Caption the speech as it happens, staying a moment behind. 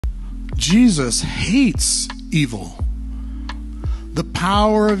Jesus hates evil. The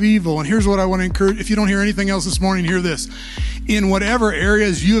power of evil. And here's what I want to encourage. If you don't hear anything else this morning, hear this. In whatever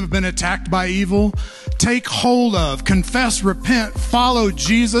areas you have been attacked by evil, take hold of, confess, repent, follow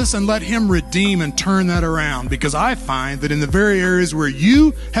Jesus, and let him redeem and turn that around. Because I find that in the very areas where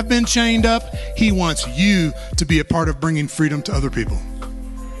you have been chained up, he wants you to be a part of bringing freedom to other people.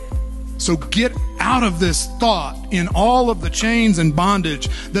 So get out of this thought in all of the chains and bondage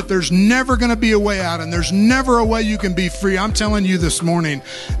that there's never going to be a way out and there's never a way you can be free. I'm telling you this morning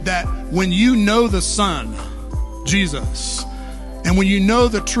that when you know the Son, Jesus, and when you know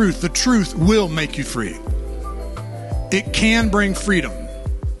the truth will make you free. It can bring freedom.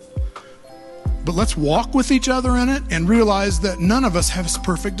 But let's walk with each other in it and realize that none of us has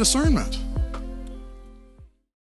perfect discernment.